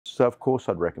so of course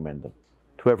I'd recommend them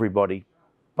to everybody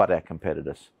but our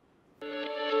competitors.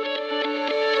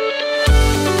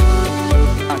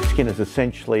 Sharkskin is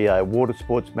essentially a water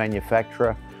sports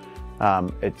manufacturer.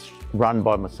 It's run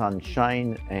by my son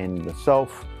Shane and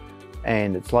myself,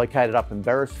 and it's located up in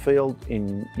Beresfield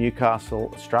in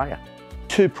Newcastle, Australia.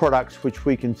 Two products which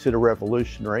we consider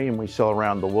revolutionary and we sell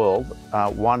around the world.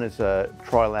 One is a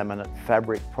tri-laminate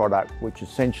fabric product which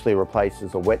essentially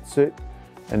replaces a wetsuit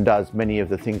and does many of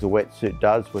the things a wetsuit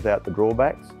does without the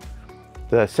drawbacks.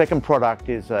 The second product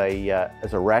is a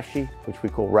rashie, which we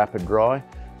call rapid dry.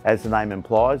 As the name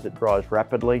implies, it dries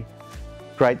rapidly.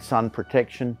 Great sun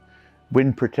protection,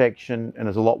 wind protection, and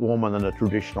is a lot warmer than a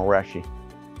traditional rashie.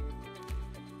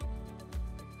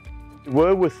 We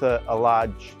were with a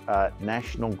large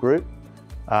national group.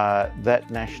 That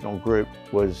national group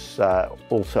was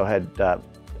also had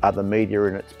other media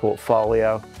in its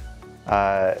portfolio,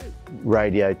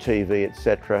 radio, TV,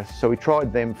 etc. So we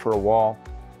tried them for a while.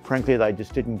 Frankly, they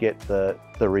just didn't get the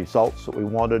results that we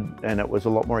wanted, and it was a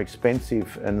lot more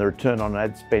expensive, and the return on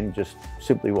ad spend just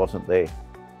simply wasn't there. It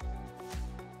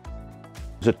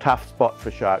was a tough spot for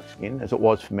Sharkskin, as it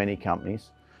was for many companies.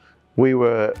 We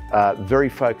were very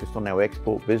focused on our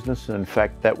export business, and in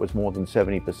fact that was more than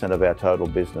 70% of our total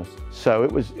business. So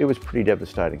it was pretty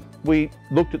devastating. We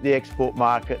looked at the export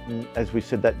market, and as we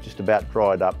said, that just about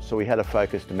dried up, so we had to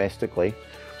focus domestically.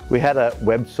 We had a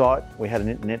website, we had an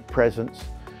internet presence,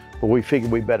 but we figured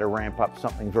we'd better ramp up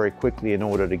something very quickly in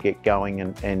order to get going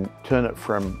and turn it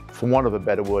from want of a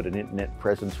better word, an internet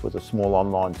presence with a small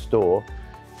online store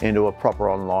into a proper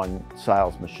online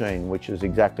sales machine, which is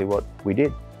exactly what we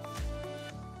did.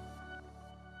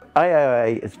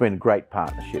 AIA has been a great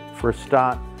partnership. For a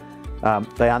start,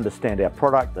 they understand our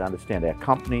product, they understand our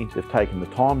company, they've taken the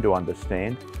time to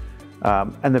understand,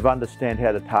 and they've understand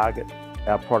how to target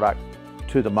our product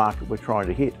to the market we're trying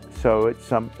to hit. So it's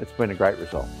been a great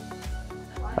result.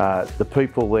 The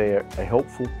people there are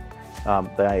helpful,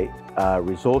 they are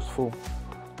resourceful,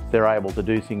 they're able to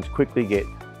do things quickly, get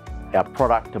our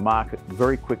product to market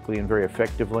very quickly and very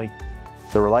effectively.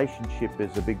 The relationship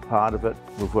is a big part of it.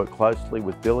 We've worked closely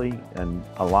with Billy and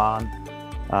Alan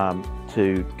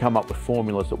to come up with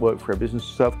formulas that work for our business,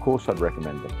 so of course I'd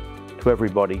recommend them to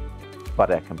everybody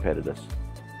but our competitors.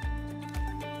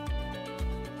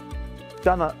 We've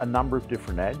done a number of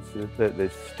different ads.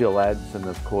 There's still ads and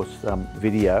of course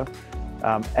video.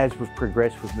 As we've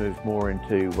progressed, we've moved more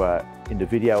into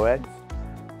video ads.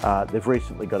 They've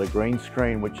recently got a green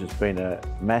screen, which has been a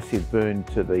massive boon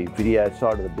to the video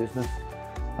side of the business.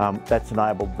 That's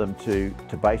enabled them to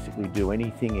basically do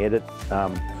anything, edit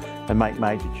and make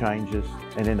major changes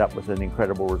and end up with an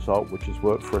incredible result, which has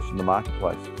worked for us in the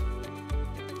marketplace.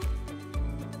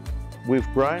 We've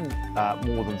grown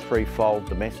more than threefold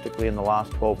domestically in the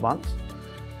last 12 months,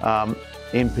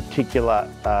 in particular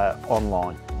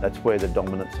online. That's where the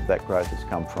dominance of that growth has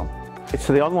come from.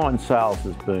 So the online sales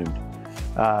has boomed.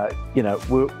 You know,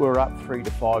 we're up 3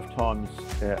 to 5 times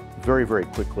very, very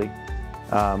quickly.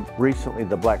 Recently,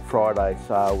 the Black Friday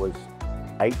sale was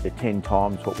 8 to 10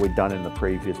 times what we'd done in the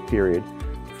previous period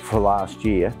for last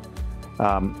year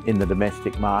in the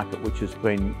domestic market, which has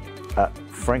been,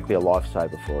 frankly, a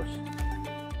lifesaver for us.